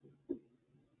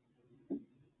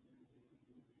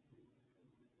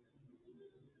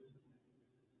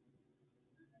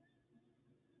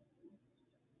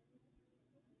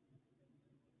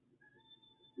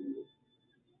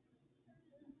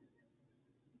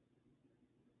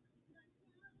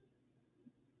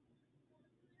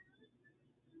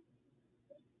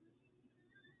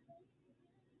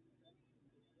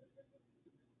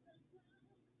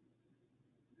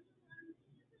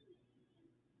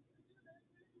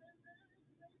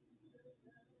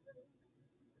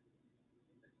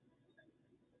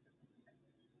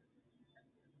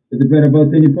It's the Better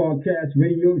About Any Podcast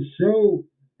Radio Show.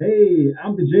 Hey,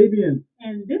 I'm the Javian.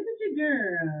 And this is your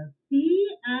girl, CIA.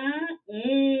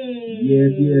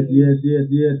 Yes.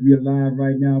 We are live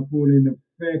right now, full in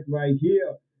effect right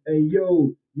here. Hey,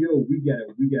 yo, we got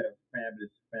a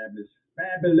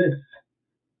fabulous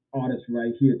artist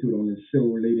right here to on the show,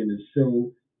 lady in the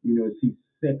show. She's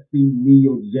sexy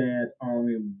neo jazz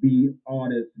R&B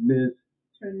artist, Miss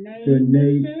Trane,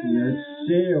 Trane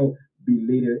Michelle be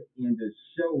later in the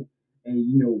show, and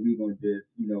we gonna just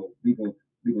we gonna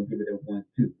give it a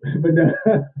 1-2,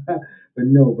 but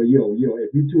no, but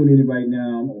if you tune in right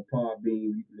now on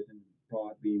Podbean, you can listen to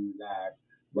Podbean live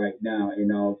right now,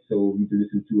 and also you can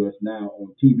listen to us now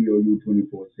on TBOU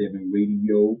 24/7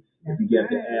 radio. If you get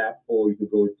the app, or you can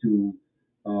go to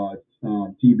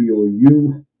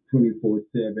TBOU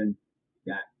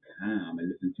 24/7.com and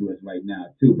listen to us right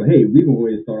now too. But hey, we're gonna go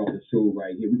ahead and start off the show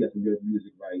right here. We got some good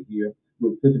music right here.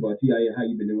 Well, first of all, TIA, how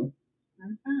you been doing?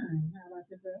 I'm fine. How about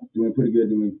yourself? Doing pretty good,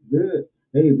 doing good.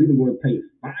 Hey, we're gonna go and play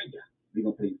Fire. We're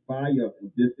gonna play Fire,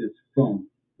 and this is from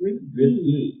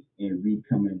Ricky, and we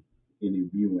coming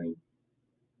interviewing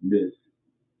Miss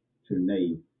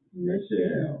Trane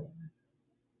Michelle.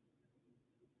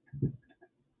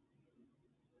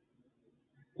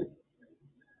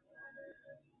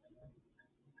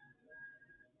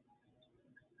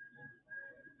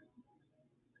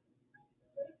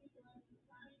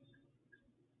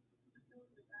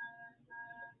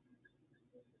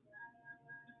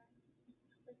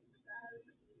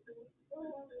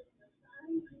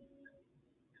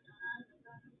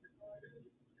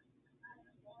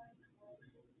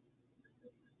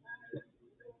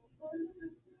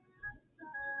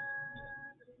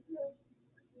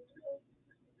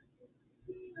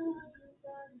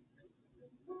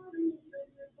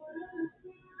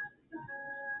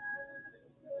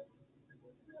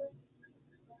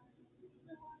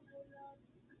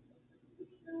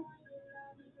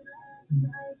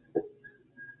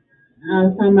 I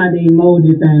was talking about the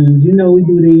emoji things. You know we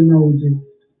do the emojis.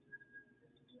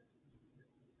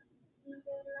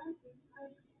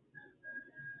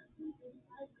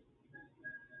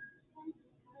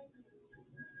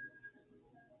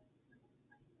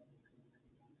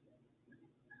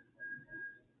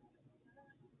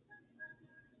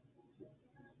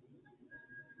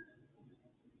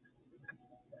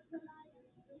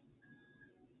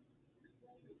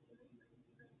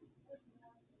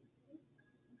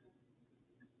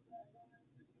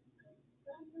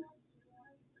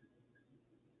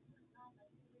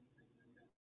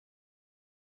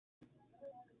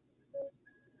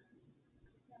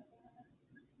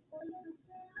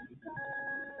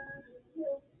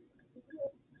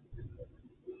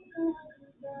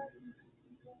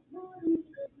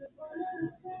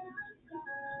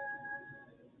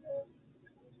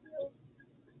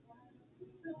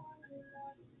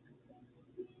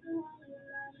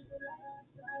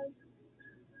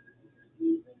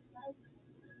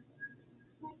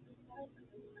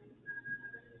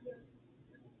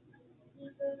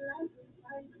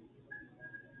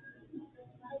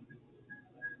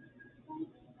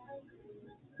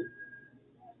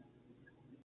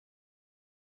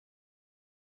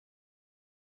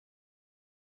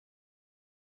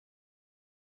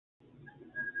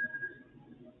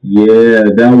 Yeah,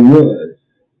 that was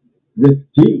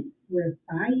Ricky. With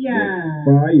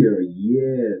Fire,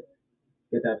 yes.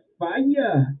 Get that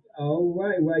fire. All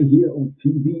right here on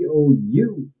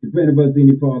TBOU, the Brand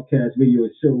Buzzini Podcast Radio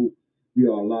Show. We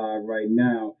are live right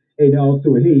now. And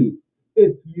also, hey,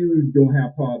 if you don't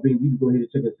have Podbean, you can go ahead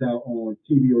and check us out on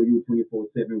TBOU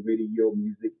 24/7 Radio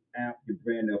Music app, the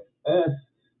brand of us.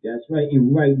 That's right.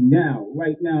 And right now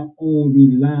on the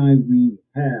line we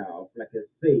have, like I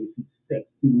say, sexy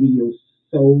neo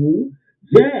soul,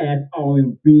 jazz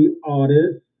R&B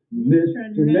artist, Miss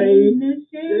Trane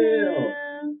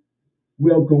Michelle.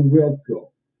 Welcome.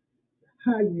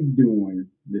 How you doing,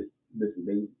 Miss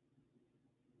Lady?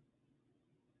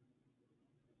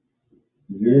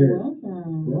 You're Yes.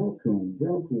 Welcome.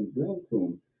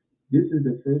 This is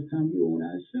the first time you're on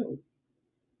our show.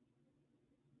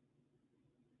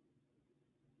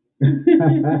 Yes.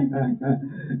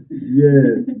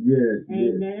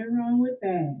 Ain't nothing wrong with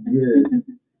that. Yes.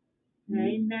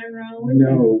 Ain't nothing wrong with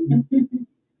No, that.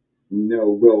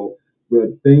 no.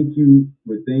 Well, thank you.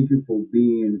 Thank you for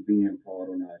being part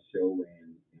on our show,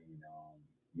 and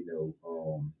you know,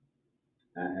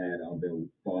 I've been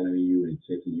following you and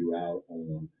checking you out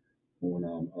on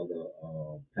other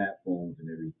platforms and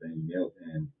everything else,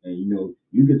 and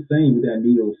you can sing with that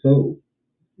neo soul.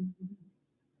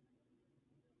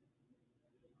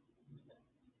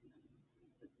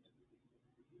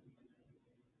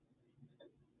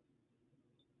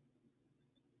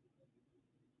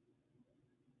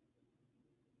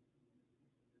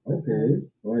 Okay.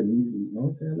 All right.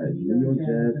 Okay. I like Neo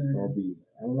Jazz R&B.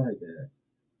 I like that.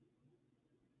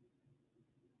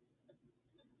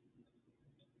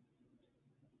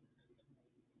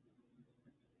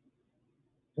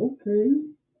 Okay.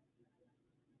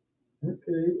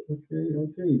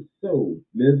 Okay. So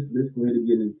let's go ahead and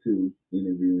get into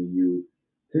interviewing you.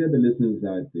 Tell the listeners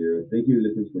out there, thank you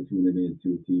listeners for tuning in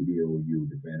to TBOU,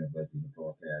 the Brand of Busting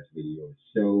Podcast video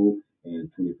show and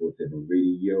 24/7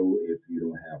 radio. If you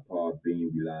don't have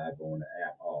Podbean, we live on the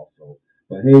app also.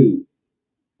 But hey,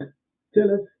 tell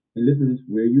us and listeners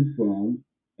where you from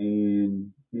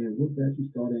and what got you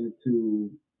started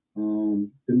into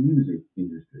the music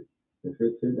industry. So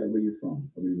first tell everybody where you're from,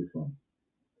 or where you're from.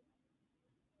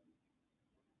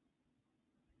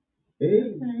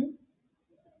 Hey,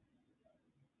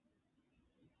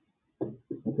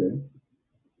 okay.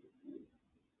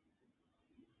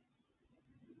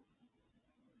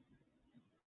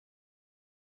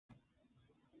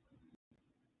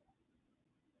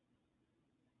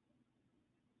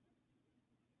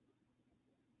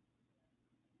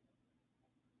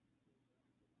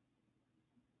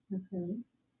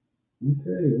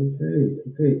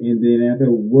 Okay. And then after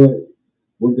what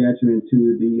got you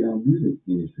into the music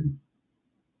industry?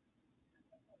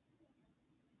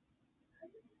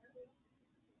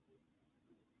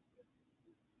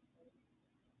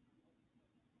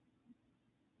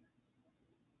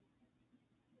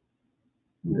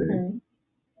 Okay.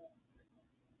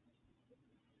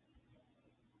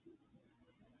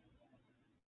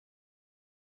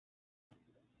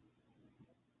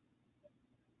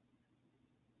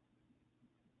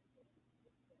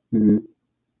 Hmm.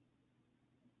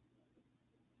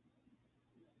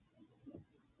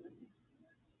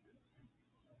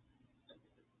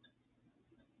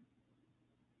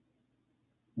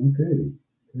 Okay.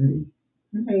 Great.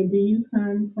 Okay, do you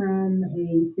come from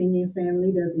a singing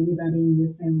family? Does anybody in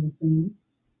your family sing?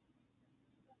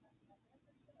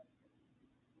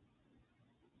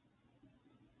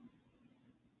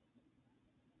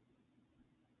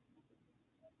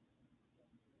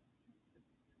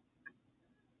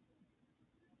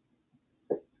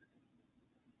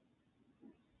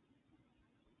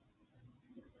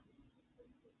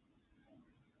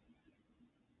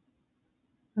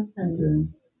 Okay. Okay.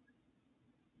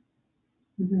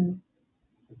 Hmm.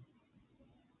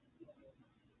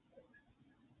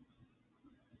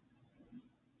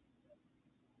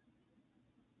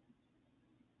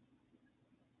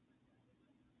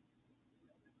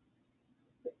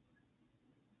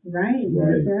 Right,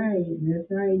 Right. that's right.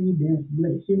 That's right. You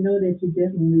let you know that you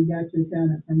definitely got your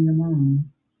talent from your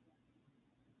mom.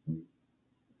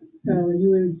 So you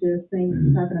were just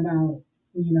saying, talking about,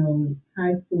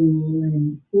 high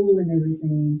school and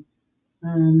everything.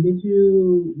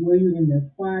 Were you in the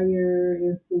choir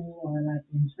in school or like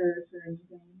in church or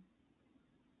anything?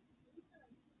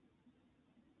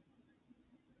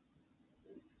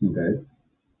 Okay.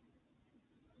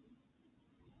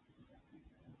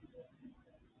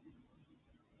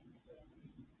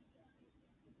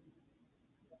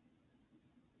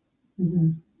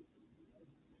 Hmm.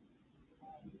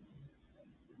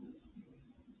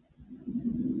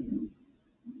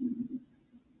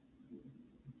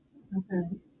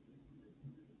 Okay,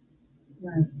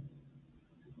 right.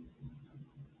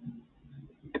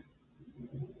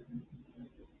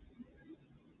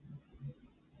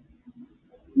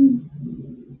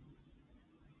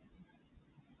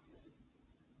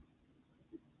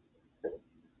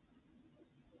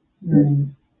 Right.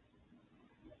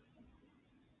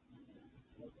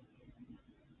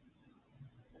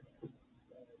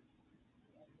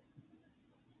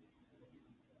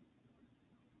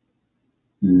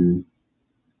 Mm.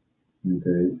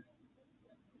 Okay.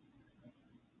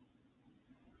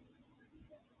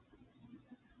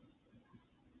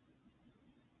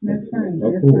 That's right.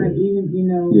 Of That's right. course. Even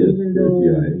Yes. even Yes. though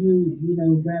You're right.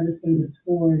 you gravitated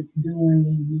towards doing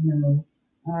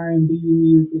R&B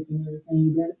music and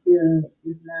everything, that still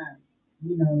is not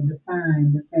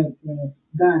define the fact that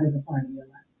God is a part of your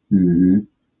life. Mm-hmm.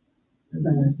 So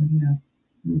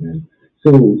Okay.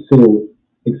 So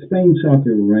explain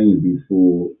Chocolate Rain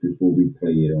before we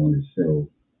play it on the show.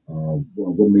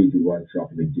 What made you write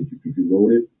Chocolate Rain? Did you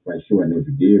wrote it? Quite sure I know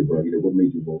you did, but what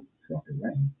made you wrote Chocolate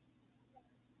Rain?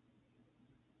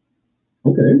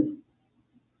 Okay.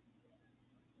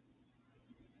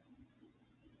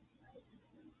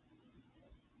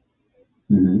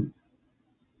 Mm-hmm.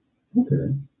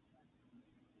 Okay.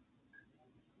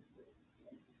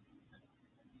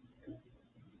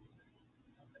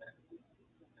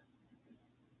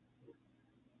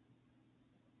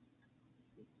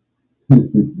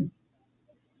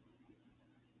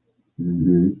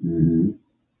 mm-hmm. Hmm.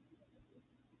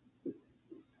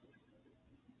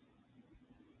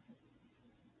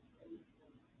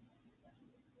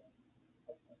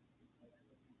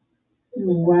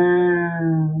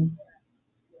 Wow.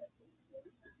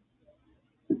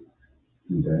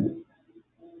 Okay.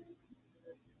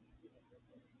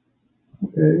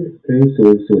 Okay. Okay.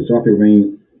 So Chocolate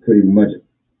Rain pretty much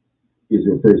is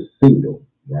your first single,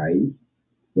 right?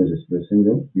 Was it the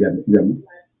single? You have.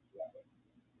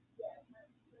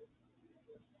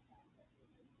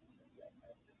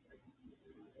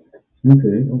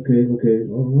 Okay. Okay. Okay.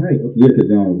 All right. Yeah, because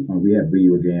we have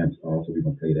video jams also. We're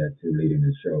gonna play that too later in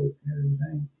the show and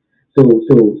everything.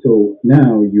 So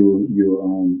now you're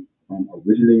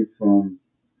originally from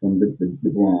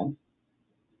the Bronx,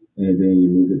 and then you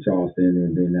moved to Charleston,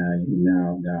 and then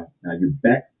now you're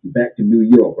back to New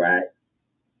York, right?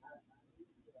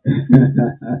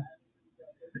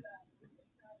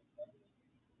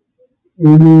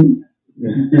 Hmm.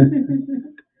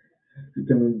 You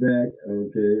coming back?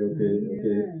 Okay, okay,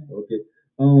 okay, Yeah. okay.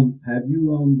 Have you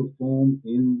performed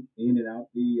in and out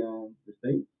the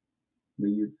state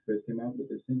when you first came out with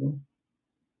this single?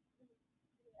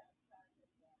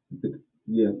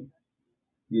 Yeah,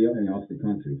 yeah, and outside the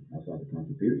country,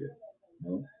 period.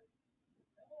 No.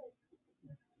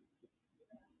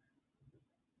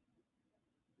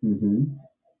 Mm-hmm.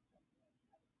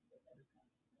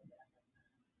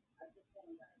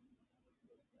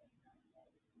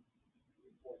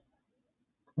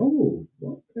 Oh,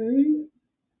 okay.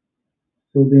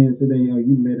 So then,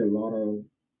 you met a lot of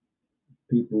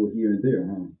people here and there,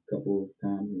 huh? A couple of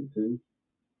times or two.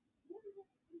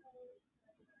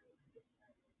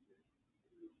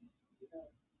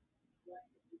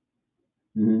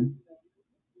 Mm-hmm.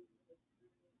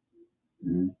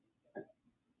 Mm-hmm.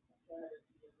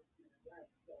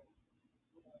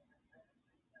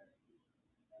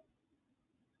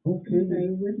 Okay. Okay,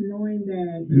 with knowing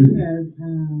that you Mm-hmm.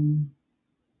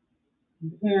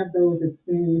 have those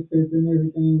experiences and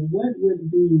everything, what would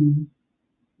be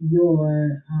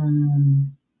your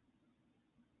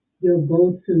your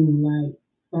go-to like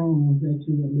songs that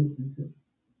you would listen to,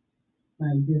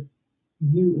 like just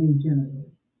you in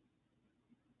general?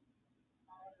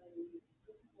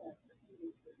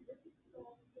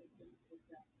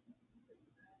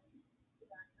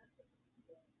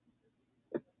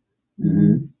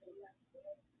 Mm-hmm. Hmm.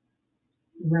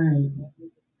 Right,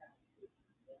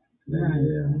 right,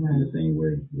 Yeah, in right, the same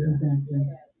way. Yeah. exactly.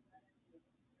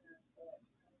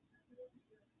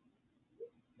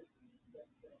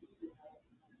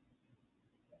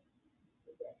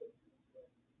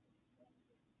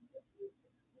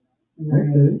 Right,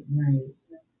 Okay. right,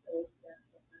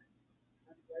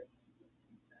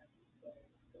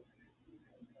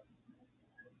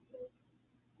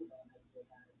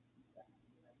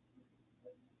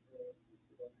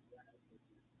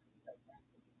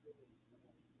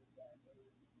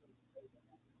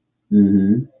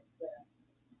 Mm-hmm.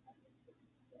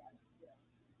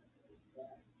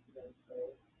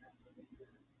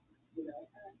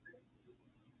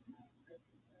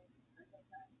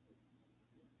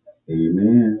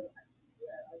 Amen.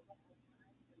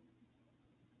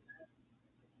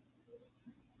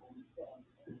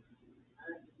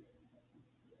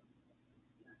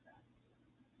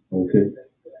 Okay.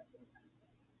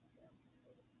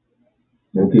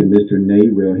 Okay, Mr.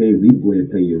 Nate. Well, hey, we going to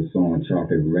play your song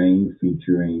 "Chocolate Rain"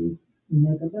 featuring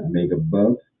never go. Mega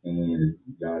Bucks, and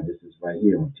y'all, this is right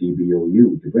here on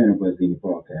TBOU, the Brandon Buzzini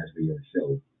Podcast Radio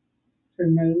Show.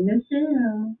 Trane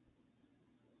Michelle.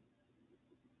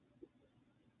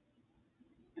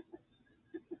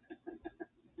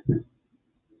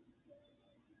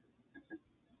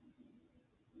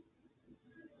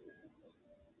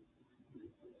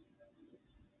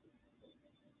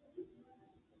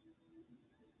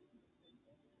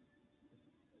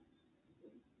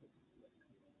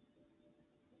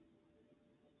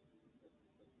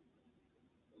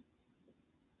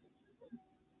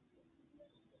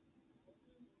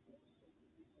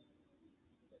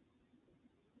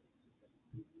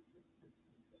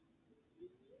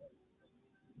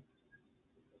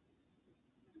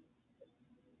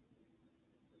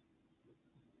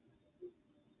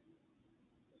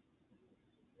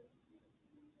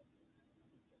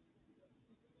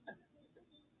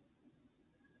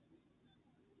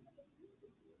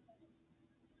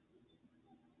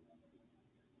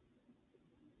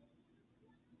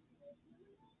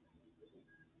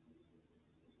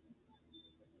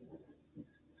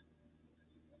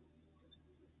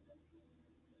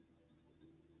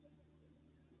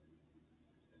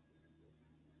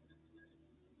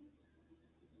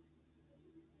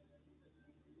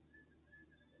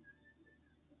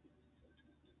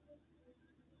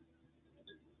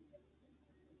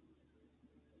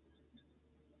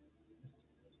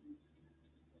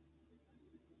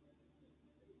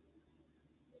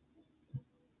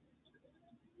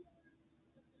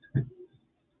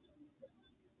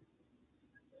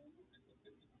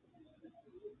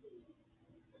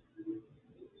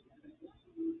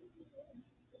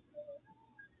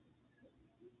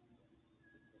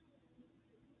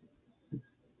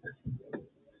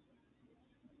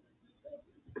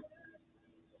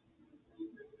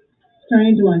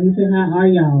 Strange one, he said, "How are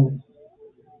y'all?"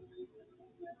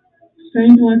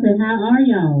 Strange one said, "How are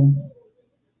y'all?"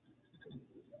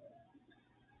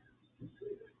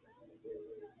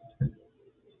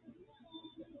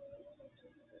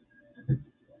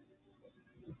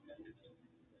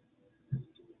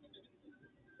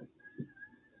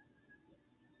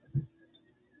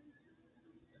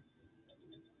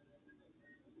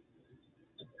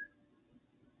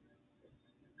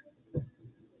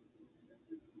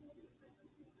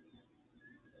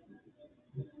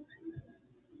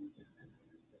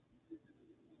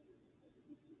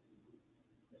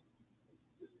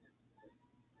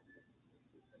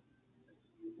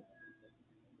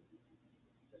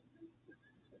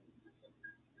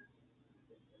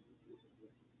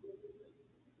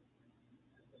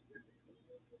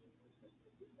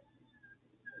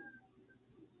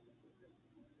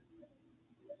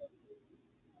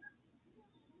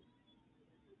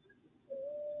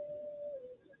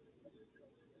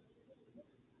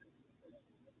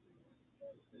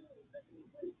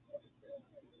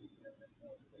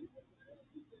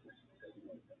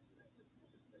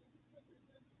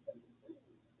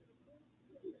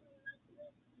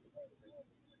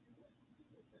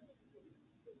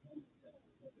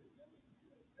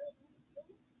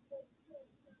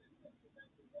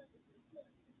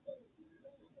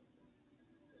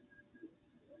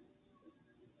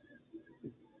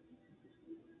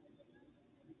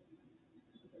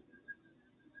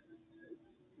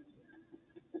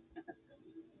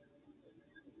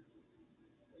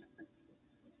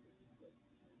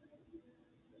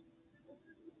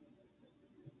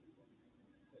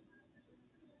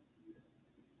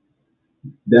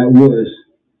 That was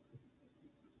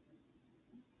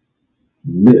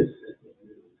Miss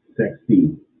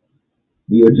Sexy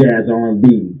NEOJazzR&B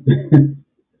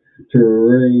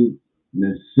Trane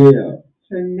Michelle.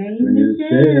 Trane Michelle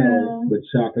Michelle. with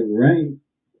Chocolate Rain.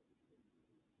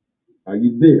 Are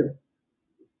you there?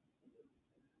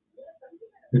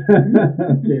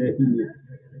 Okay.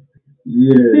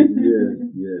 Yes, yes,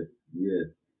 yes, yes,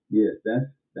 yes.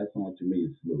 That's song to me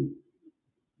is smooth.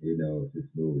 You know, it's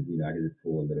just smooth. You know, I can just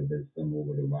pour a little bit of some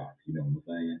over the rocks. You know what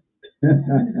I'm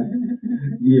saying?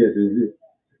 Yes,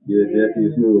 yeah,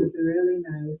 definitely smooth. It's really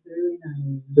nice, really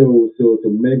nice. So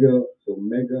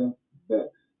Mega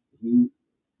Bucks. He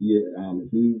yeah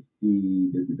he's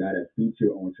the guy that featured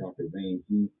on Chocolate Rain.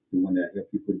 He's the one that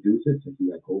helped you produce it since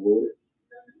you got co-wrote it.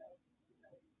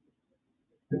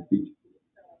 The feature.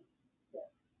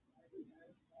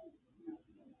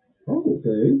 Oh,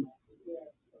 okay.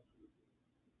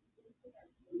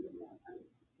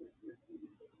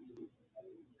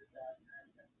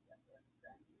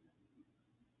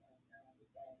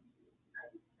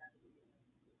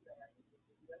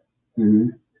 Mm-hmm.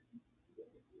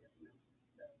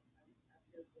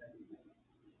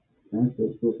 That's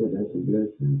a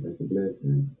blessing. That's a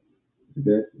blessing. It's a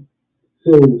blessing.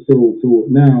 So so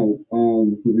now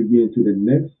if we get into the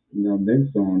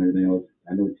next song and everything else.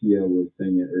 I know TL was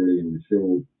saying it earlier in the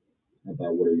show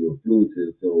about what are your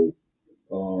influences. So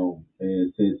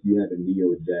and since you have a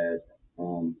neo jazz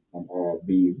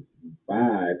R&B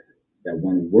vibe, that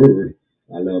one word,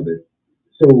 I love it.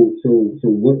 So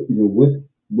what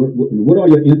what are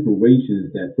your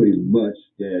inspirations that pretty much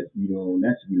that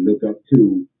naturally you look up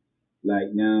to like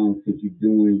now since you're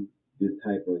doing this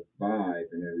type of vibe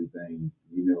and everything,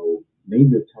 name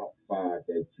your top five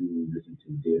that you listen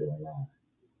to dead or alive.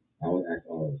 I would ask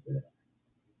all of that.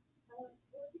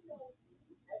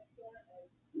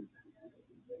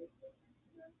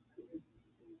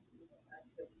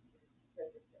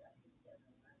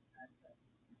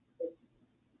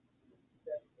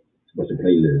 What's your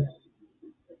playlist?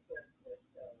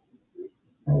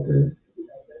 Okay.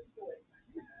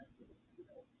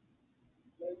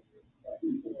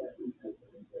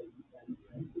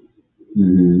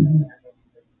 Mm-hmm.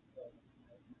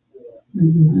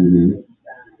 Mm-hmm.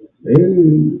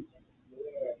 Hey.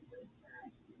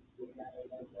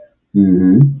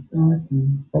 Mm-hmm.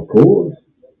 Awesome. Of course.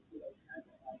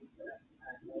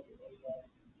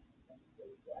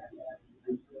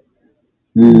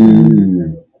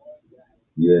 Mm.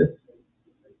 Yes.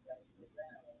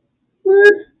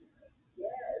 What?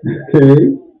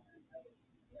 Okay.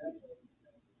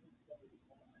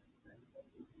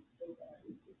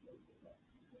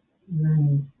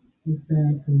 Right.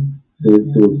 Exactly. So so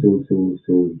Exactly. so so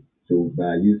so so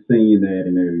by you saying that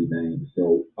and everything,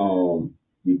 so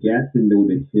You got to know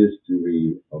the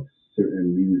history of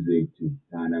certain music to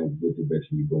find out what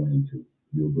direction you're going into.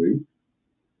 You agree?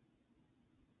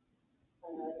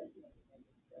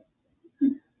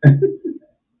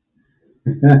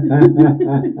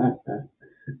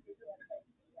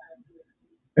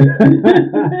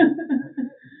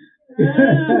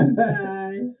 Oh,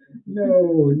 God.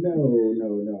 No.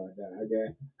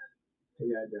 Okay.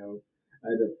 Yeah, I know. I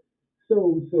know.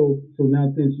 So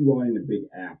now since you are in the Big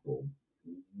Apple,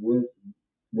 what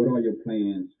what are your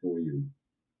plans for you?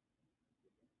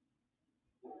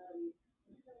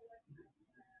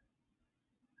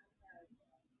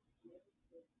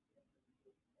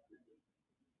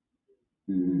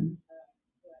 Mm-hmm.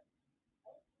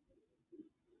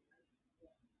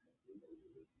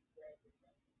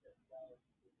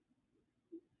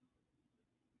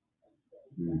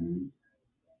 Mm-hmm.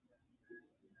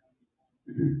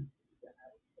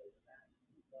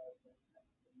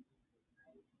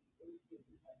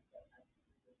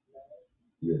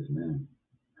 Yes, ma'am.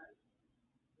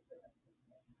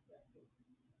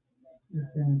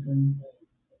 Exactly.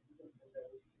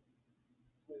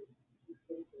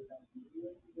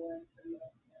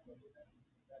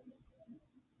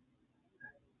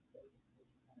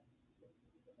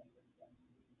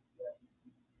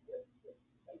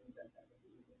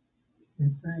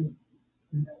 That's right.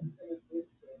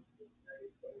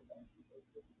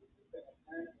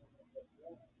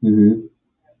 Mm-hmm.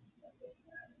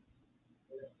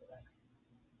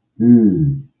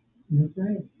 Mm. That's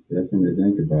right. That's something to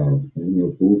think about.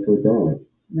 Food for thought.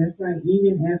 That's right.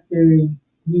 Even after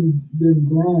you've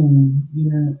grown,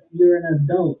 you're an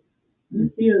adult, you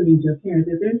still need your parents.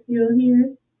 If they're still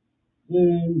here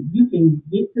and you can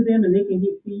get to them and they can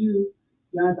get to you,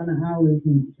 y'all gonna always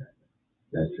need each other.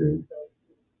 That's true.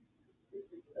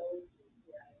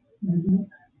 Mm-hmm.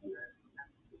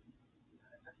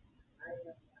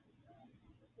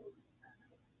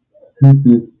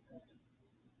 Mm-hmm.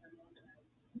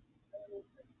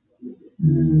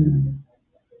 Mm.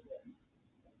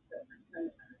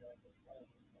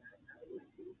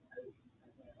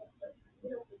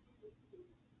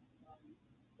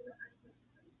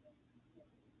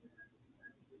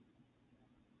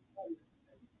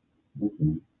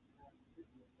 Okay.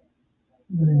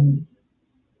 Right.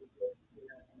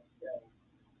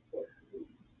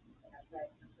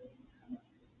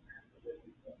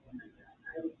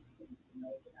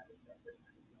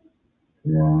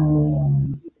 Wow.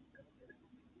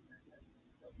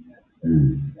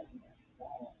 Mm.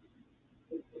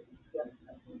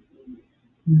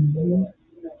 Mm-hmm.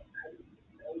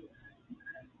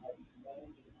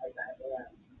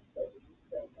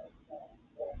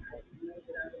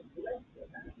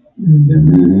 Mm-hmm.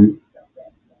 Mm-hmm.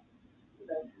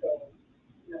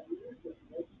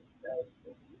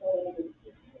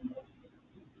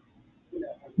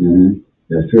 Mm-hmm.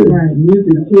 That's true. Right.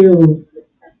 Music heals.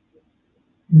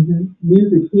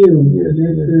 Music heals. Yes,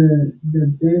 That's yes. the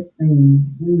best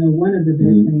thing. One of the best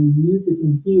Mm-hmm. things. Music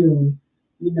can heal.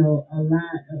 A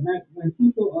lot. Like when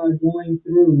people are going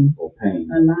through, Or pain.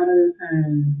 a lot of the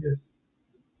time, Yes,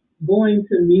 going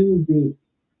to music,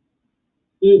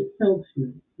 it helps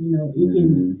you. It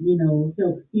can, Mm-hmm.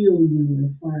 help heal you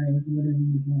as far as whatever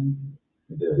you're going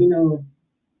It through. does.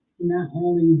 Not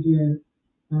only just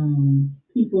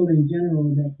people in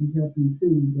general that can help you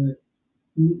too, but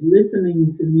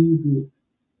listening to music,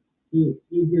 it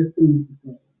just soothes the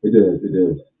soul. It does. It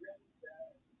does.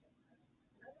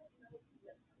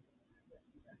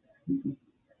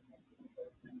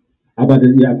 How about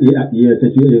this? Yeah, yeah, yeah.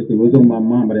 Since it was on my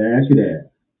mind, but I asked you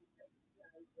that.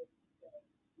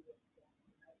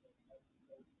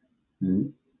 Mm-hmm.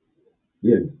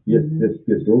 Yes, yes, Mm-hmm.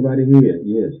 yes. Go right ahead.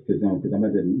 Yes, because I'm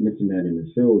about to mention that in the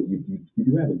show. You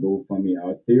do have a GoFundMe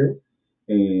out there,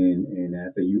 and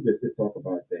after let's talk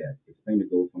about that. Explain the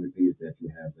GoFundMe page that you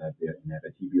have out there, and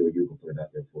after TBOU will put it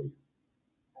out there for you.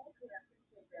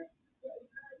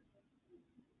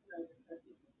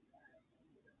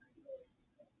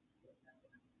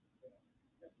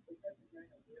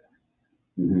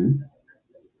 Mm-hmm.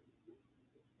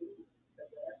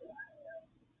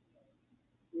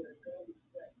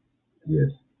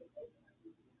 Yes.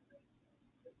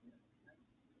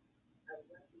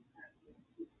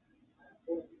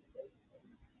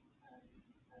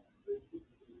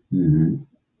 Mm-hmm.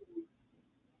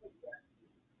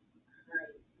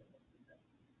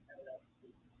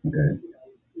 Okay.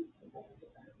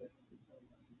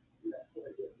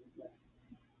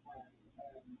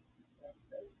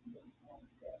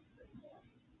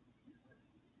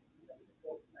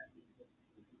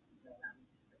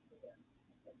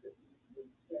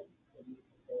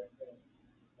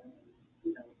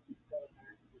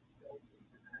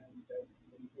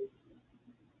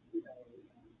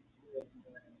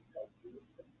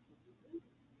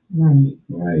 Right.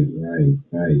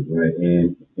 Right.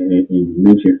 And you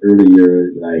mentioned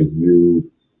earlier, like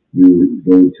you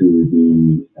go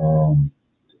to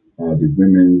the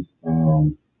women's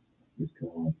what's it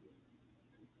called,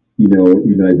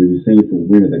 like when you sing for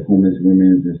women, like homeless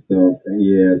women's and stuff, and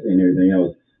yes, and everything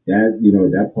else. That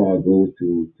that part goes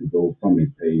to go from the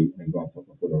pay and go for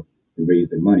to raise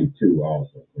the money too,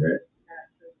 also, correct?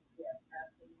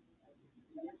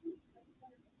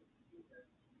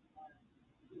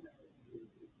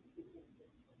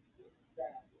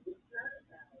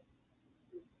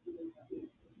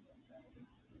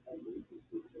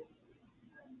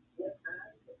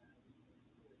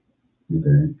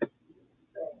 Okay.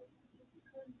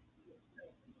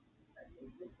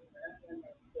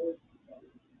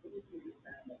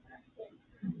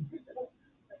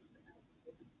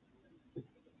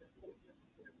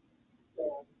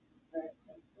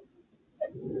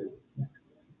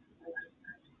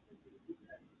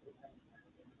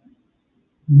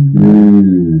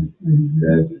 Mm, Mm-hmm.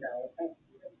 that's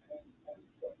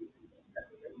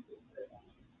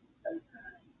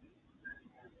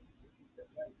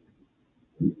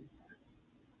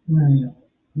Right.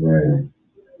 right.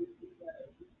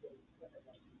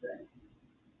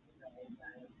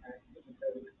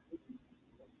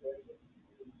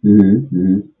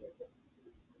 Mm-hmm.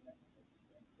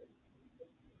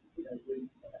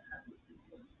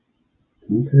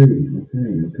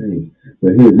 Okay.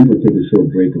 But here, we're gonna take a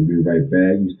short break and be right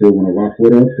back. You still want to rock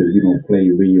with us? Because we're gonna play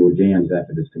radio jams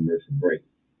after this commercial break.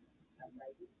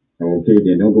 Okay,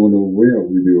 then don't go nowhere.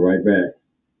 We'll be right back.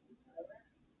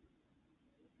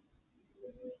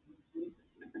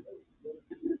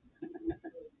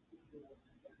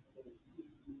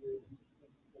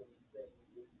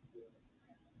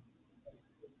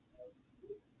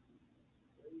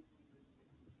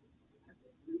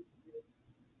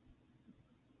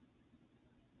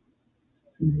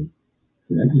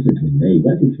 I just said Trane.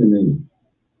 Why is Trane?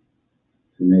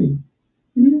 Trane.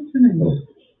 It is tonight. Oh,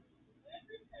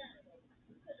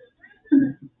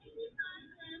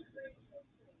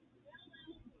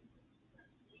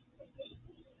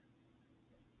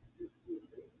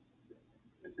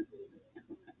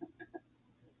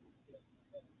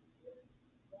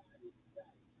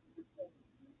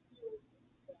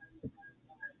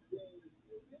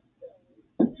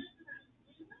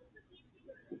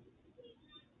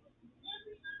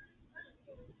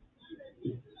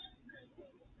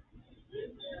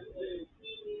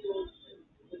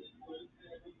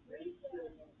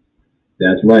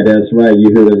 that's right. That's right.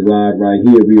 You hear us live right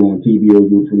here. We on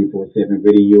TBOU 24/7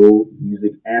 video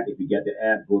music app. If you got the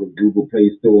app, go to Google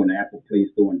Play Store and Apple Play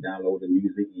Store and download the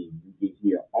music, and you can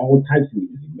hear all types of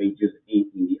music, majors and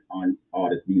indie on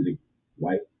artist music,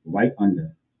 right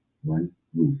under one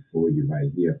roof for you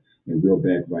right here. And we're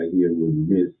back right here with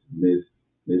Miss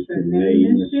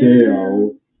Trinae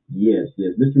Michelle. Yes,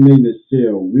 Mr. Trinae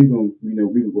Michelle. We're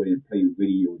gonna go ahead and play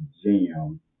video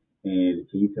jam. And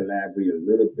can you collaborate a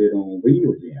little bit on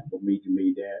Radio Jam? What made you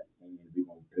make that? And we're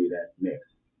gonna play that next.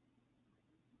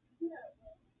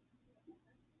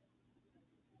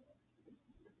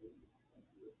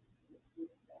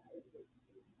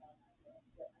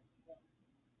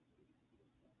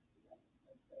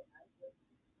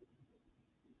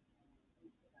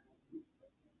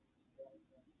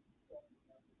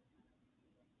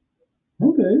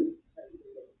 Okay.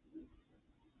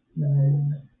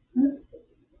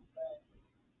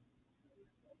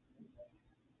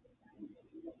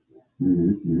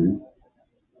 Mm-hmm.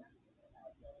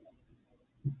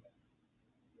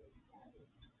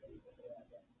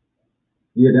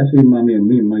 Yeah, that's what remind me of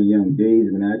me in my young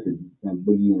days when I used to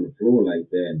boogie on the floor like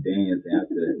that and dance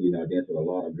after, dance with a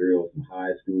lot of girls from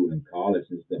high school and college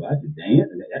and stuff. I used to dance,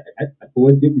 and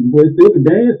boys still can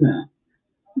dance now.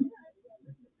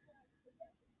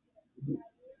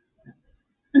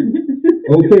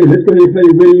 Okay, let's go ahead and play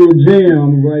Radio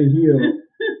Jam right here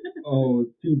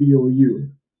on TBOU.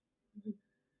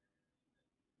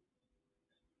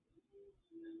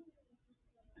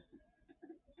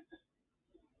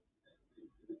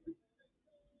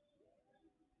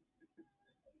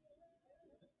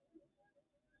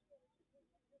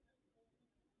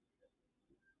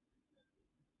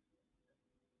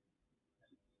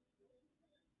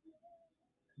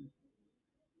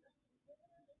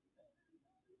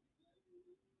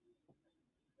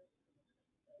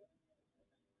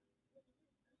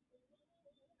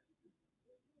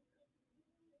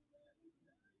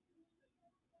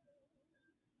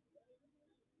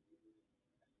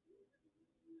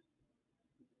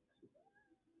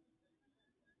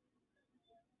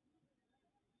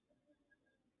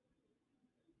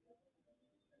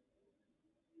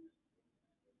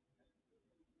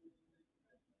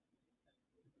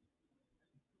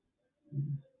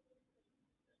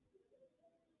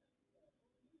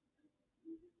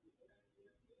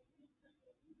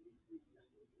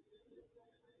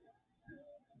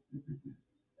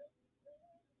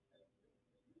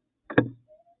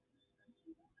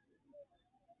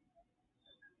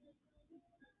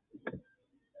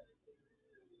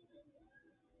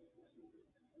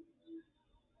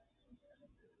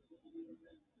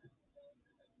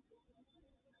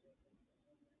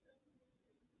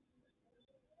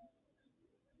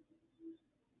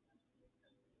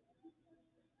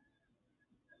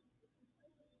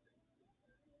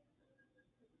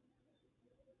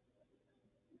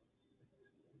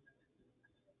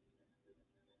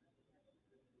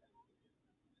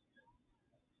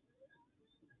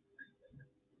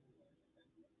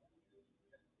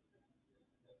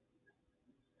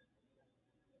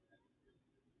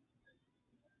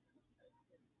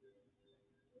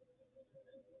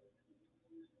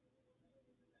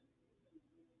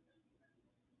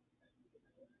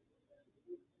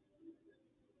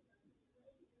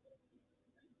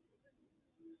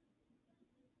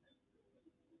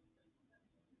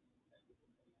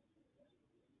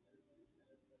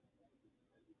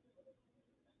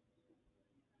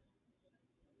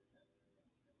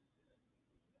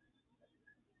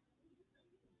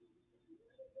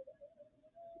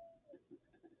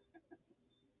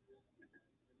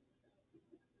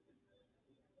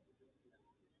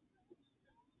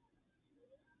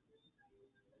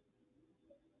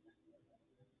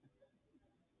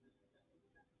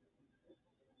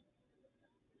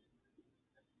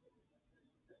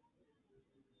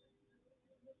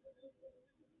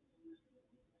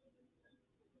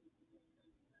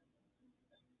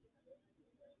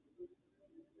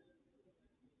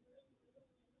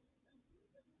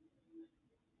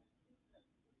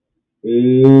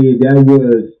 Hey, that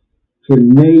was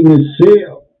Trane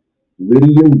Michelle,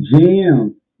 Radio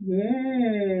Jam.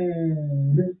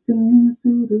 Yeah. Let's dance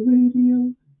to the radio.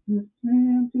 Let's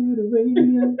dance to the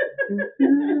radio.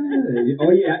 Oh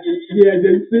yeah, yeah,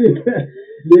 you see,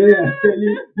 yeah,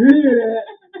 you hear that?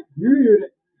 You hear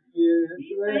that? Yeah, that's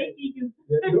right.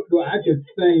 Yeah, no, no, I can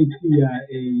sing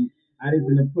TIA. I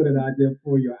didn't put it out there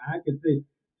for you. I can say,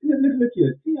 look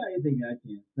here, TIA think I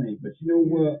can't sing, but you know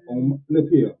what? Look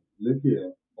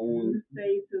here, on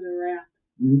Stay to the rap.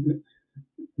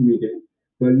 me that.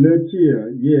 But look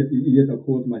here, yes, yes, of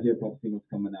course my hip hop single's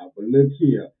coming out. But look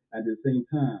here, at the same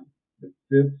time, the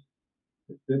fifth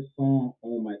the fifth song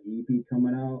on my EP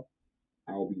coming out,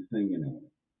 I'll be singing on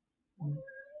it.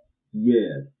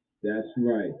 Yes, that's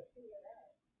right.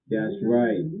 That's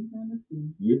right.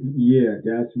 Yeah,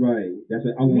 that's right. That's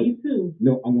right. Me too.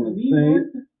 No, I'm gonna Me sing. more.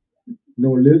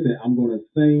 No, listen, I'm gonna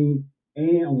sing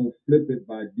and I'm gonna flip it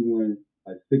by doing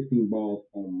a 16 balls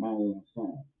on my own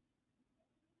song.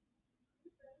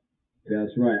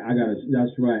 That's right. I gotta.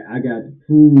 That's right. I got to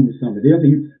prove something. They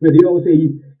always say. They always say.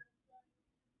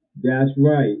 That's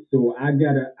right. So I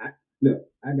gotta. Look.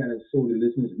 I gotta show the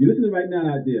listeners. If you're listening right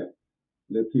now out there,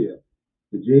 look here.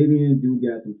 The JVN do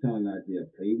got some talent out there.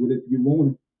 Play with it if you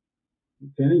want it.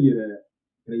 I'm telling you that.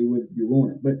 Play with it if you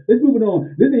want it. But let's move it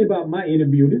on. This ain't about my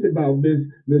interview. This is about this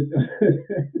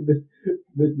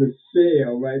this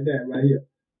Michelle right there, right here.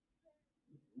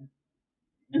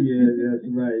 Yeah, that's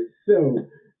right. So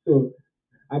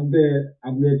I'm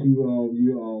glad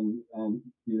you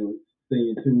stay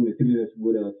in tune and sitting us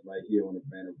with us right here on the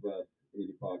Brand of Us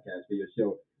Daily Podcast Radio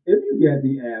Show. If you got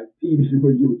the app,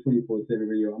 TBOU 24/7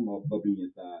 Radio, I'm all bubbly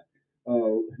inside.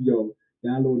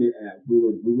 Download the app,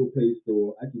 Google Play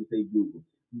Store. I can say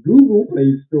Google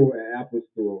Play Store and Apple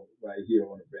Store right here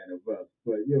on the Brand of Us.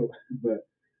 But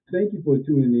thank you for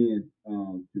tuning in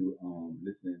to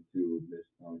listening to this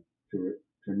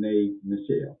Trinae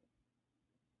Michelle.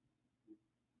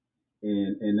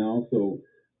 And also,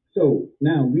 so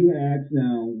now we asked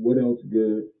now what else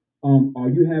good. Are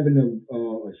you having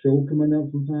a show coming up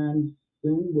sometime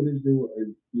soon? What is your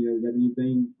you have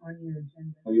anything On your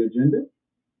agenda. on your agenda?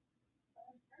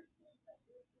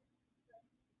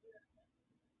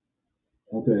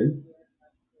 Okay,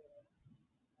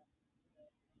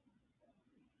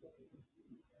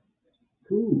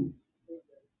 cool.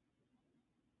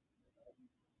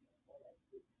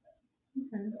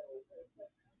 Okay.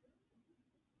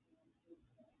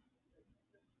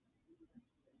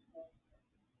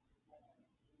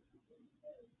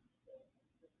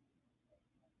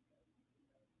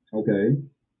 Okay,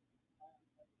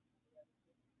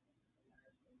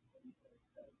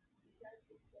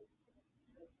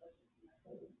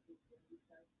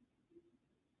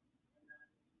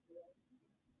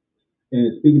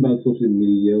 and speaking about social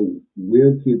media,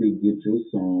 where can they get your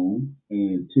song?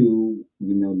 And two,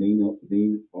 name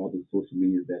all the social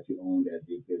medias that you own that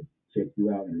they could check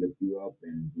you out and look you up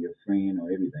and be a friend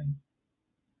or everything.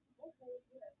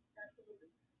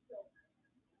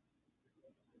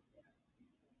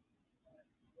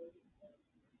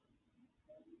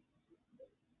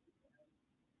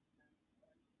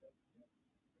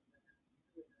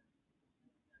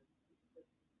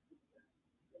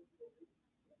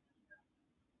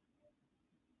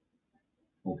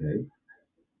 Okay.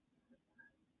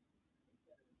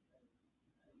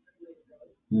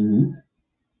 Mm-hmm.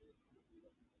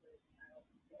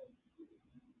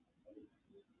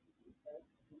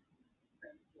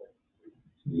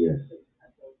 Yes.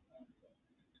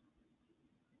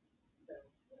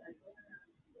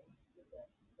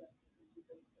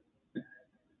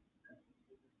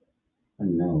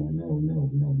 No, no, no,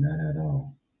 no, not at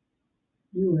all.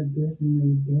 You will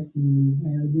definitely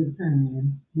have a good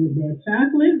time with that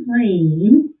chocolate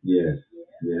rain. Yes,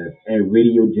 yes. And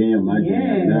Radio Jam, my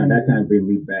jam. Now Yes. that kind of bring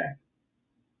me back.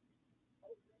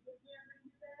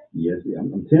 Yes,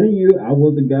 I'm telling you, I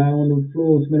was the guy on the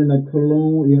floor smelling like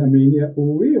cologne. Yeah, I mean, yeah,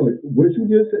 for real. What you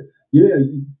just said? Yeah,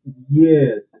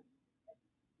 yes.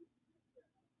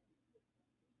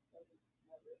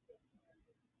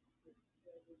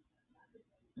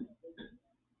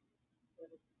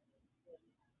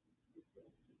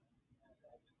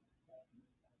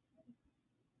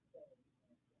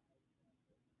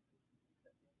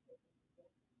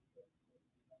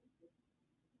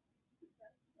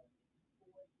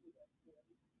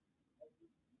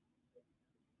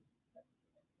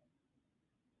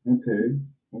 Okay,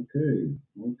 okay,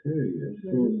 okay. That's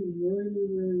But so. we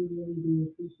really do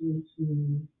appreciate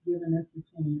you giving us the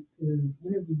chance to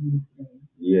interview you today.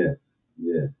 Yes,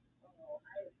 yes.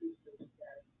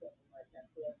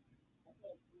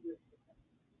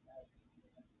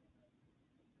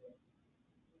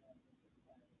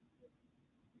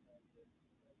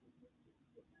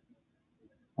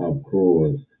 Of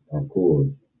course, of course.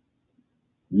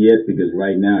 Yes, because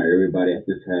right now everybody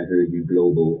just had heard you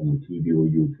global on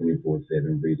TBOU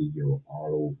 24/7 radio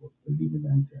all over. Believe me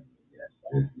when I'm telling you.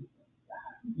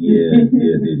 Yes, yes,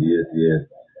 yes, yes, yes, yes,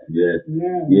 yes,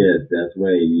 Yes. yes. That's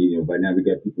right. You know, right now we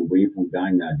got people way from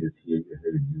Ghana just here to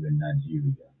heard you in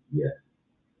Nigeria. Yes,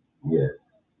 yes.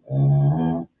 Uh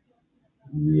huh.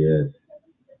 Yes.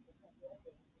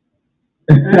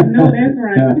 I know that's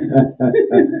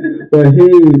right. But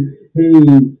hey,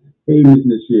 hey, Miss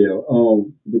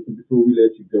Michelle. Before we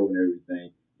let you go and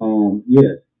everything,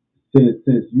 yes,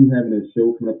 since you having a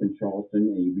show coming up in Charleston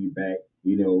and you be back,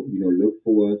 look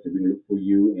for us and we look for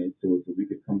you, and so we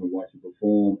could come and watch you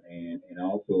perform, and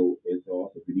also it's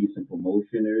also if you need some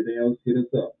promotion and everything else, hit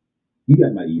us up. You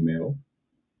got my email.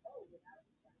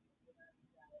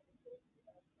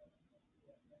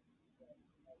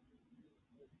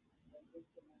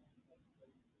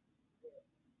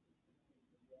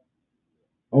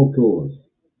 Of course.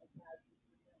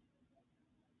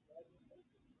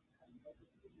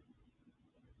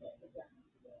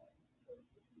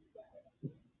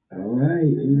 All right.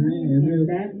 Amen. And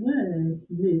that was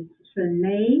Miss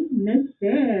Trane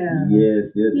Michelle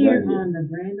Yes, yes, here right here. on the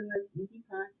Brandon Indie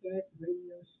Podcast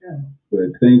Radio Show.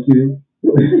 But thank you.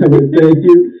 But thank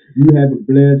you. You have a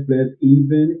blessed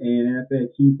evening, and after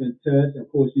that, keep in touch. Of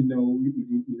course, the email. We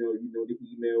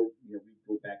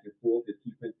go back and forth. Just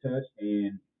keep in touch,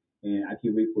 and I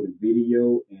can't wait for the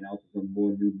video and also some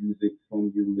more new music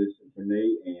from you, Miss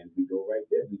Renee. And we go right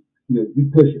there. We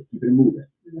push it, keep it moving.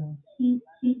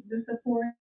 Keep the support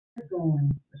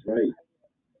going. That's right.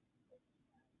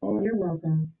 All right. You're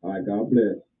welcome. All right. God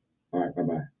bless. All right. Bye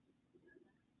bye.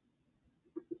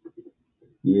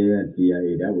 Yeah,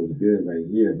 DIA, that was good right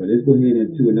here. But let's go ahead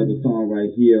into another song right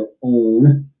here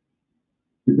on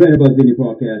the Brand About City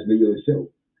Podcast Radio Show.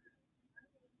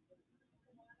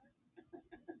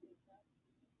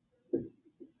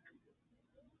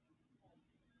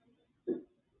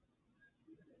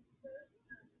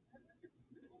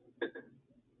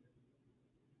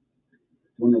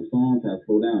 One of the songs has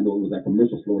slow down, though it was like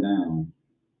commercial slow down.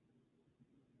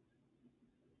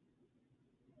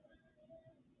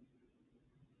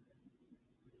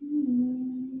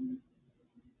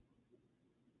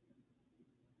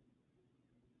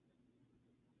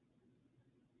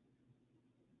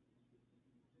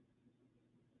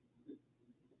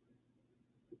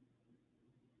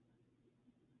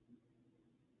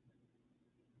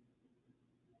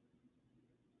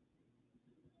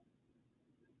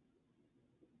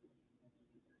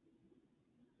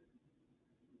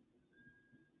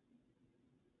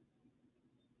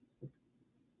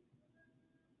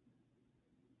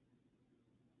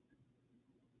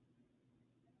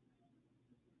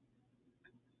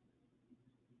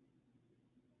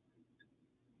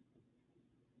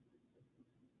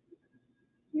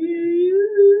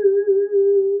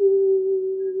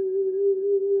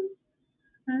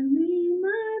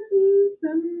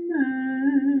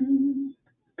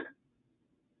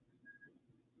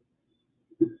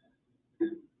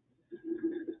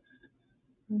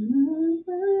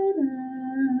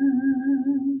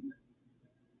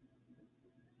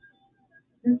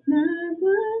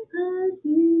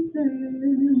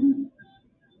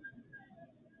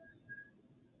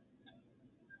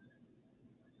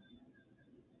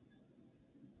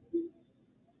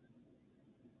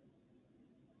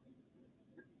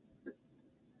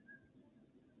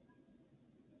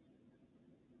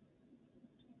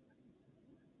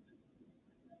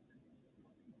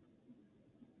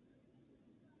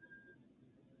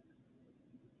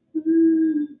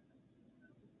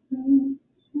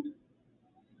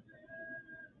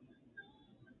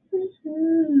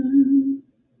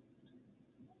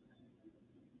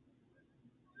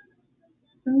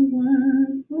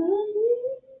 one for me.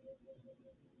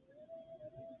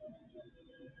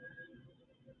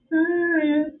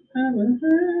 Tired of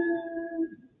her.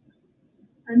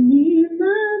 I need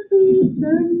my peace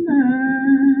of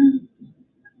mind.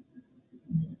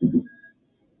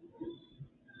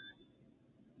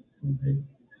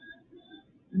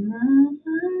 My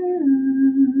fire.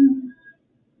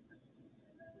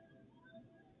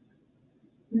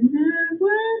 Not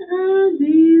what I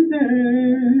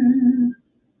deserve.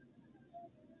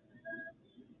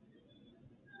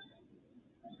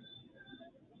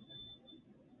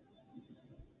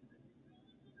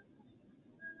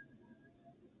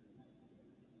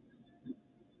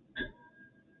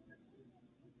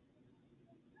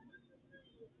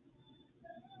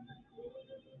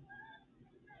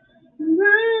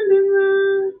 Round and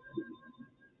round.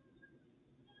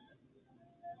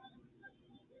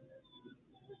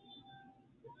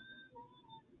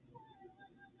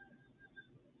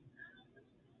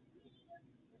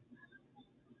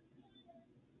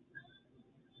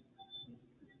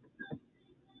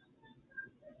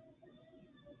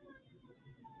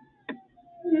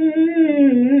 Yeah.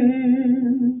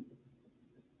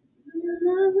 You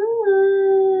never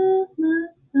was my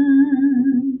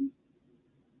time.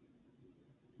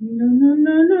 No, no,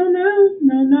 no, no, no,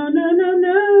 no, no, no, no,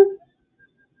 no.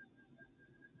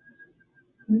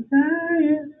 I'm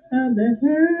tired of the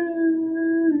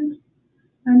hurt.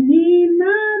 I need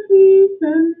my peace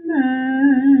of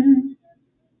mind.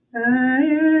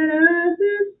 Tired of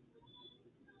this,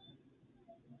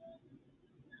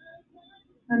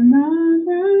 I'm all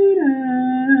right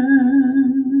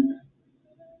out.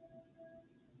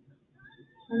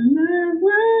 I'm not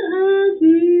what I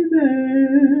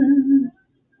deserve.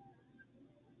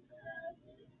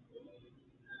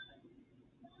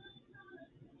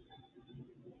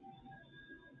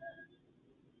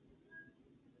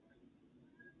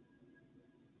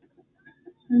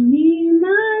 I need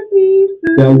my peace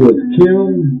of That was mind.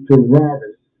 Kim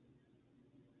Ferraris.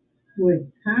 We're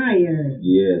tired.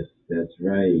 Yes, that's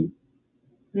right.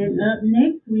 And up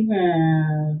next we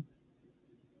have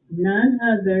none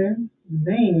other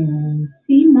than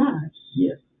T. Marsh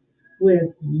Yes.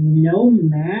 with No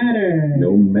Matter.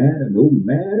 No matter, no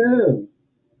matter.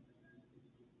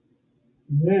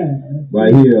 Yes.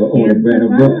 Right here on the Kim brand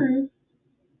of Bus. Ferraris.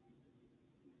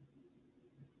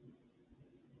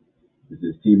 This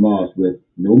is T. Moss with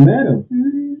No Matter.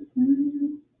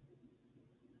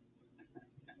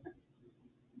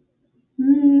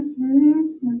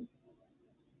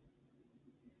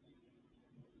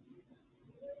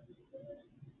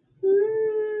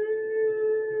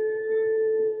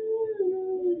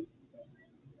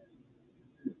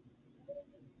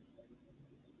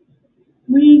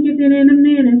 We get it in a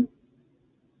minute.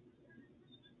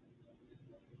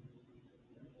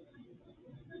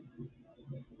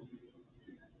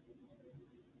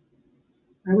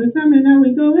 Are we coming? Are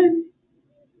we going?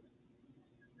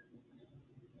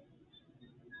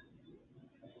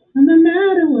 No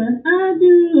matter what I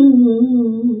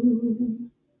do,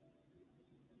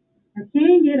 I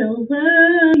can't get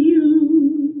over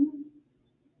you.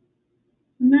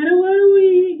 No matter what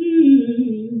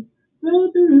we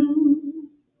go through,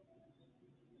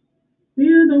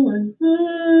 feel the one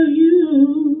for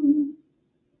you.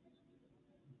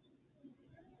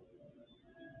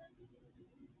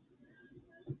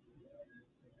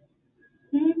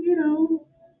 Can't get over,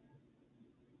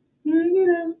 can't get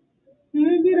up,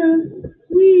 can't get up.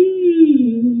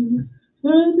 We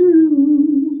go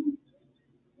through,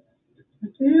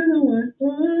 feel the one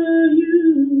for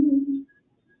you.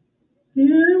 Feel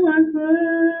the one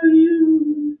for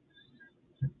you.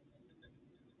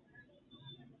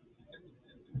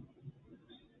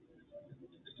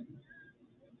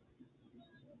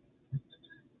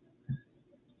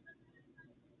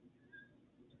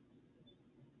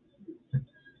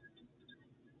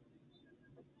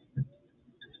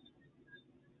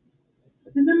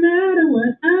 And no matter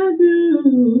what I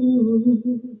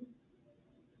do,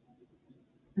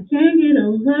 I can't get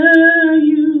over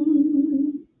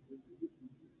you.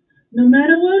 No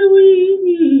matter what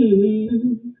we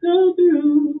go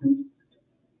through,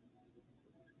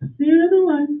 feel the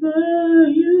one for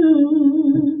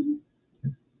you.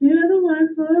 Feel the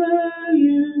one for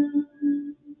you.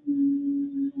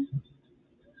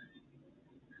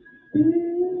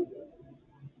 Feel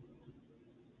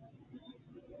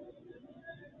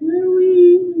where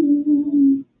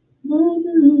we go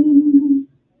through,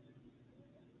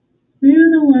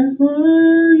 feel the one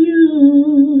for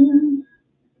you.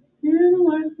 Feel the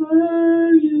one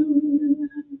for you.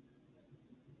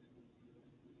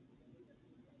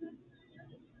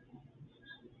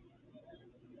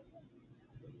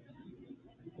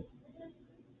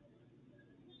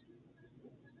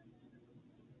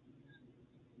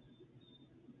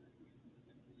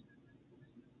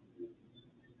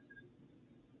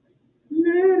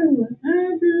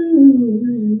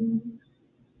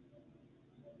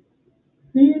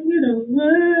 Thinking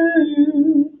over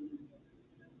you.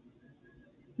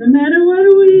 No matter what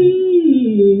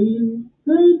we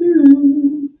go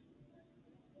through,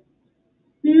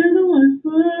 still the one's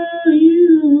for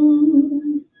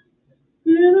you.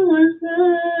 Still the one's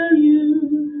for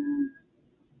you.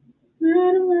 No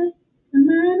matter what, no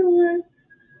matter what,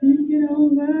 thinking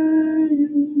over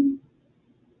you.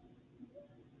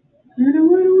 No matter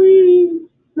what we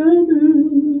go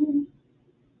through,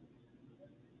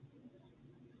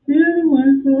 still the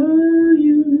one's for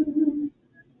you.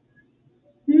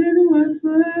 Still the one's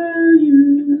for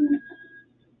you.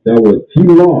 That was T.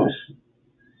 Losh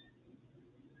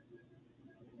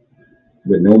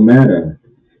with No Matter.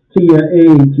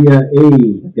 TIA.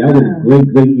 That was a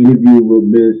great interview with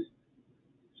Miss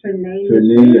Trane.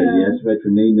 Trane. Yes, right,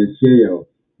 Trane Michelle.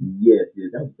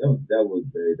 That was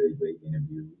very great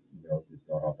interview. To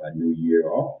start off our new year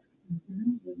off.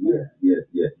 Yes.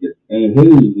 And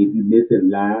hey, if you miss it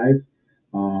live,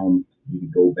 you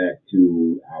can go back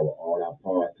to all our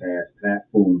podcast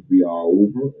platforms. We are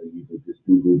over. You can just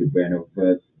Google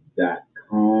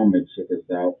thebrandofus.com and check us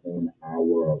out on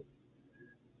our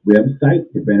website,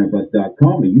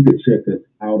 thebrandofus.com, and you can check us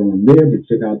out on there to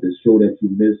check out the show that you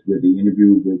missed with the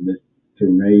interview with Miss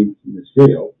Tremaine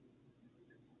Michelle,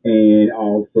 and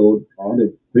also all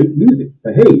the great music.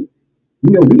 But hey, we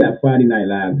got Friday Night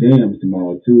Live jams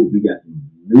tomorrow too. We got some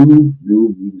new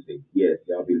music. Yes,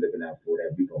 y'all be looking out for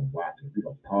that. We gonna watch it. We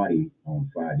gonna party on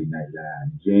Friday Night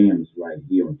Live jams right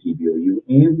here on TBOU,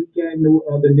 and we got no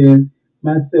other than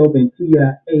myself and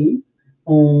TIA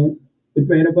on the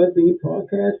Brand of Us Singing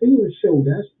Podcast Radio Show.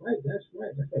 That's right.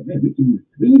 Man, we can do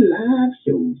 3 live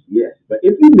shows. Yes, but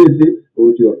if you miss it,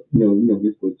 go to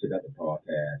just go check out the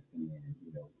podcast and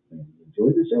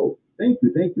enjoy the show. Thank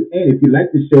you. And if you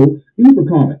like the show, leave a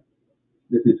comment.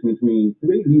 This is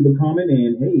 2023. Leave a comment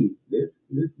and hey,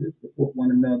 let's support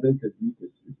one another because we can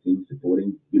continue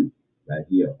supporting you right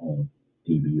here on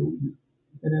TBOU.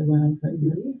 Is that what I'm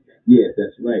saying? Yes,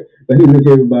 that's right. But hey, much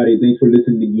everybody, thanks for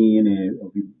listening again, and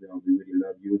we really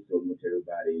love you. So much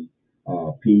everybody,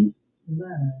 peace.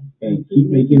 Bye. And keep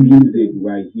making music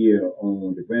right here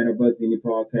on the Brand of Us Indie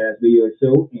Podcast Radio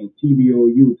Show and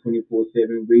TBOU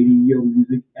 24/7 Radio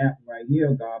Music app right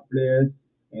here. God bless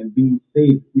and be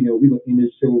safe. We're gonna end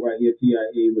this show right here,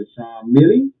 TIA with Sean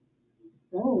Millie.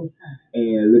 Oh,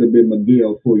 and a little bit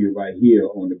Miguel for you right here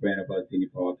on the Brand of Us Indie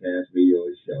Podcast Radio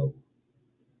Show.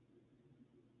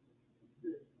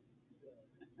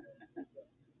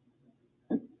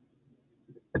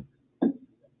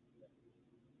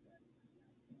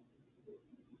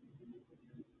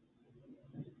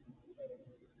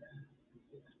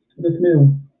 The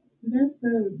smell. That's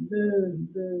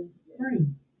the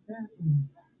spring.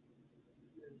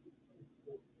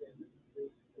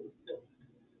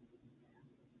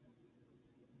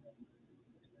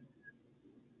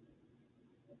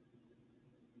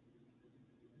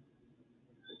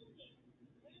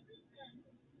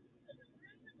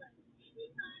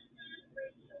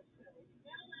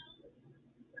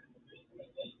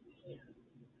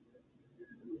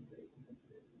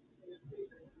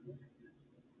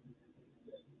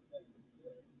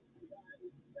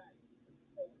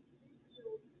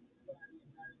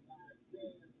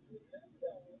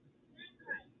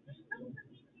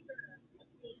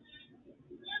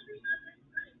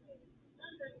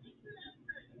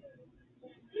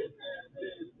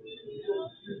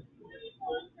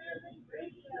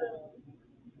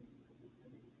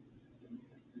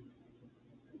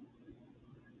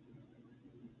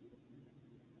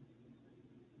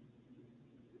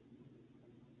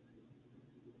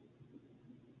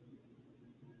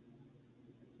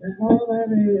 That's all I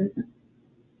need.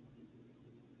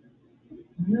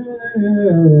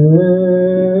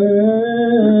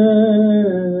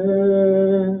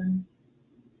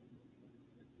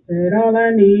 Said all I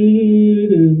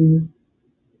need is,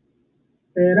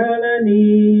 said all I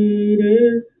need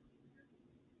is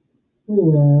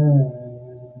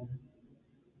one.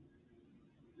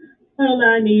 All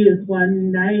I need is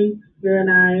one night. Girl,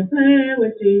 I ain't playing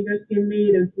with you. Just give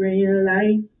me the green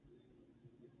light.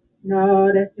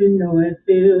 Know that you know it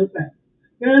feels right.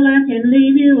 Girl, I can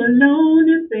leave you alone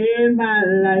and save my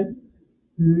life.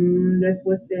 That's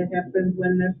what that happens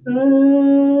when the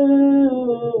soul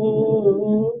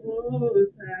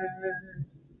tired.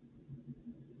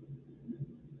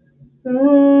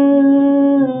 Soul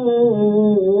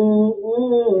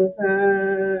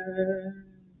tired.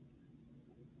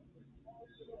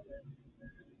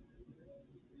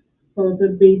 Supposed to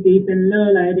be deep in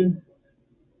love, lady.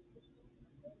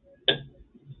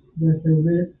 What's the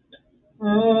risk?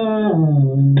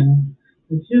 Oh,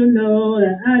 But you know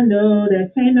that I know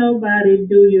that can't nobody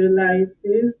do you like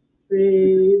this,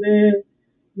 baby.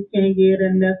 You can't get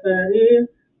enough of this,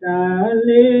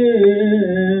 darling.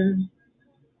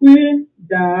 We're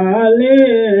darling.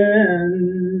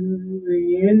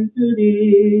 We're into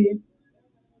this.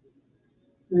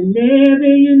 Whenever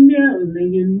you know that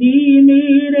you need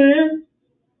me there.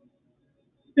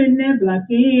 Spin that block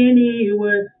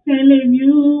anywhere. Can't leave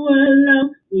you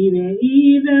alone.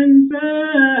 Even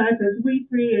try. Cause we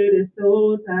created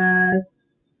soul ties.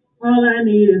 All I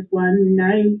need is one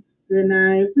night. Good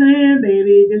night plan,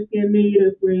 baby. Just give me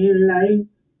the green light.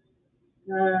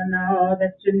 Now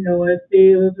that you know it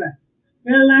feels right.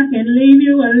 Girl, I can leave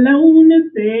you alone to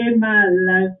save my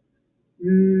life.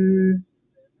 Mm,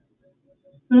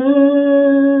 so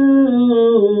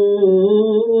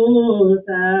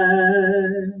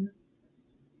tired.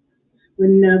 We're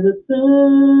never so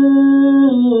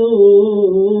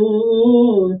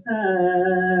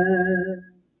tired.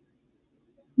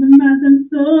 My mind's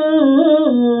so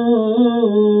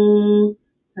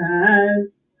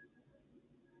tired.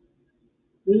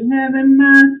 We having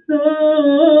my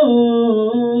soul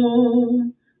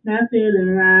not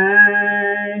feeling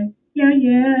right. Yeah,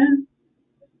 yeah.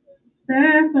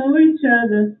 Sad for each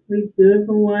other. We good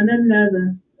for one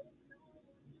another.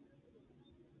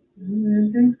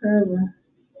 Take cover.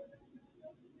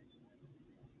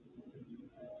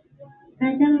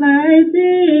 Acting like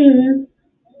this.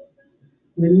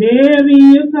 Whenever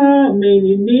you call me,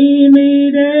 you need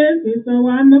me there. So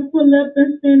I'ma pull up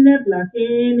and spin that block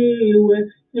anyway.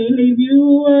 Can't leave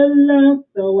you alone,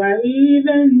 so I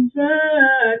even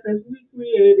try. Cause we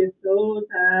created soul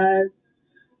ties.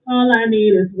 All I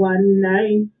need is one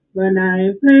night. But I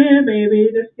ain't playing,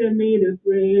 baby, just give me the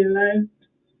green light.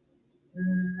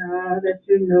 All that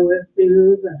you know it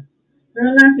feels like.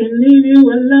 Girl, I can leave you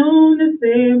alone to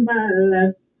save my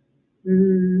life.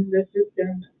 That's just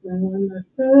dance on the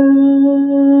soul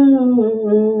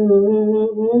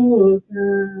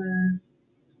time.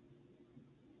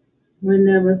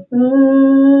 Whenever soul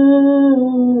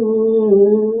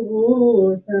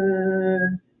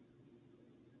time.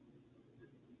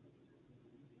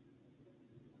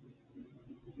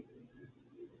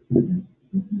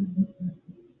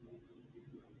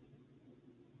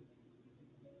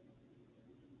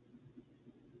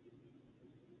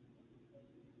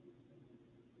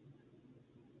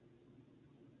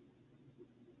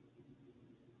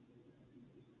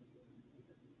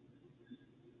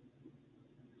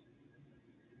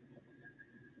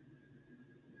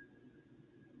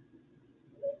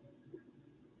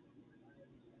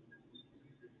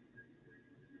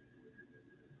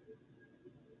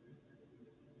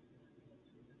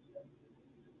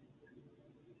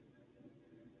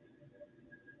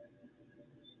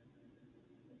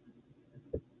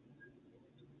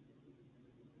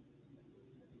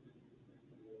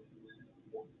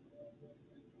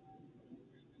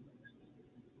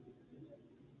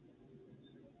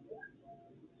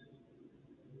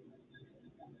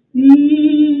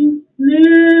 These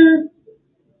lips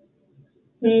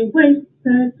can't wait to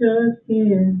touch your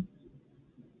skin.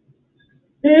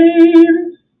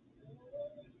 Baby,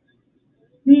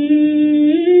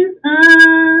 these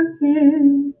eyes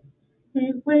can't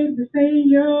wait to see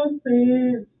your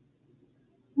face.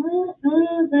 Oh,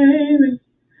 oh, baby.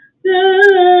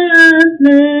 Just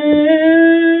let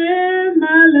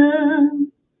my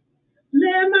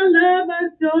love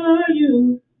adore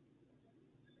you.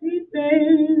 He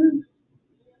says,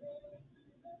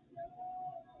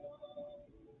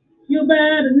 you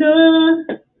better know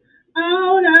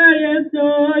how I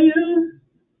adore you.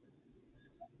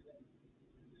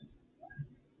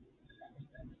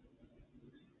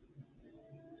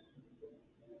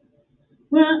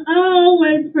 Will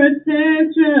always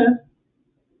protect you.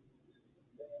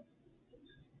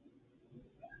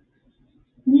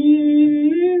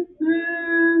 He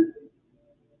says,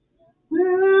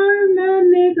 well, I'm not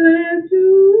neglect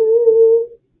you.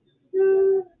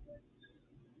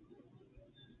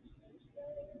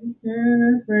 You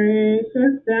can't break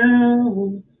us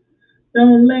down.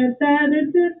 Don't let that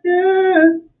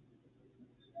interfere.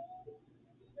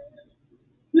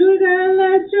 You gotta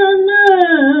let your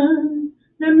love,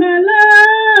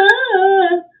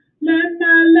 love, let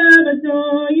my love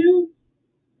adore you.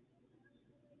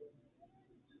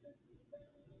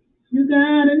 You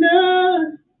gotta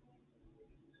know,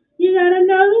 you gotta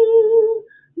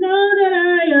know that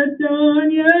I adore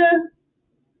you.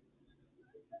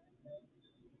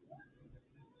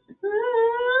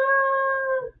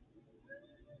 Oh,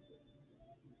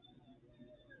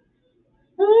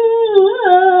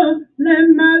 oh, let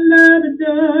my love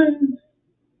adore you.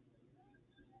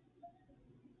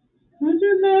 Don't you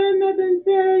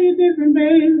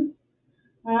baby,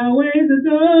 always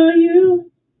adore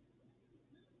you.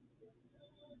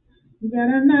 You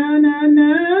gotta know, know,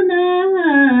 know, know.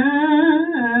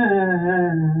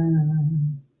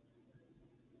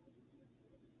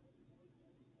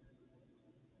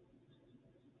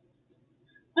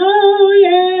 Oh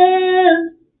yeah,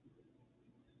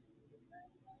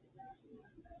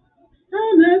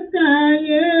 on the sky,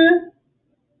 yeah.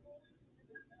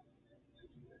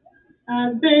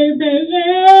 Baby,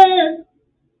 yeah.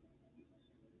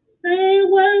 Say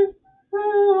what's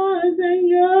yours and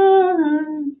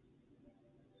yours.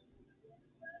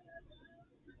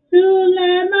 To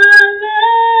let my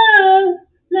love,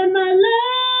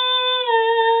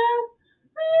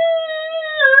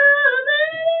 oh,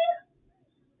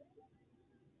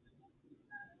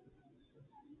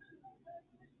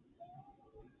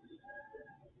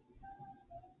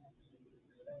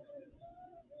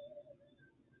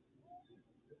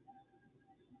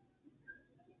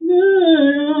 baby,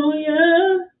 good on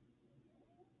you.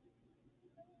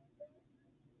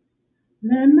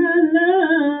 Let my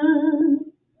love,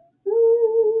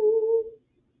 ooh.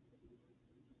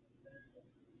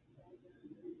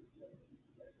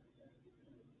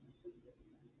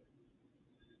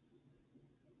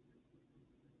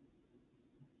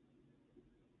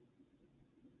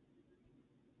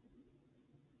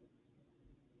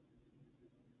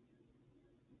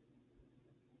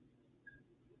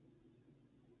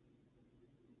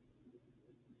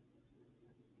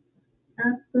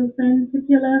 Apple and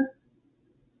tequila.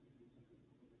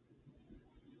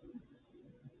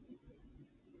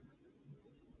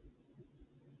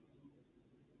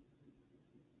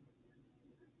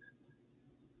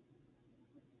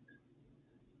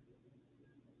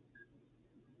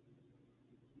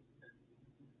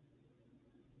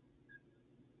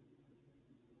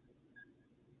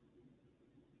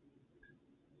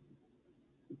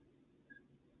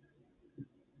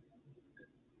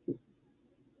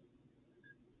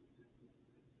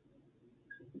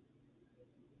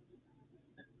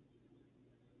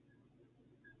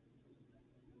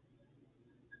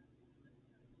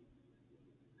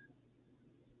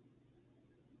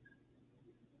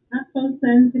 Apple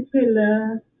and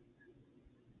tequila.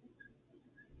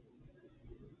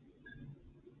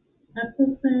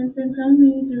 Apple and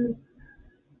honey juice.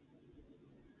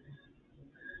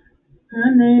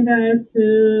 Honey, back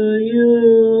to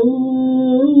you.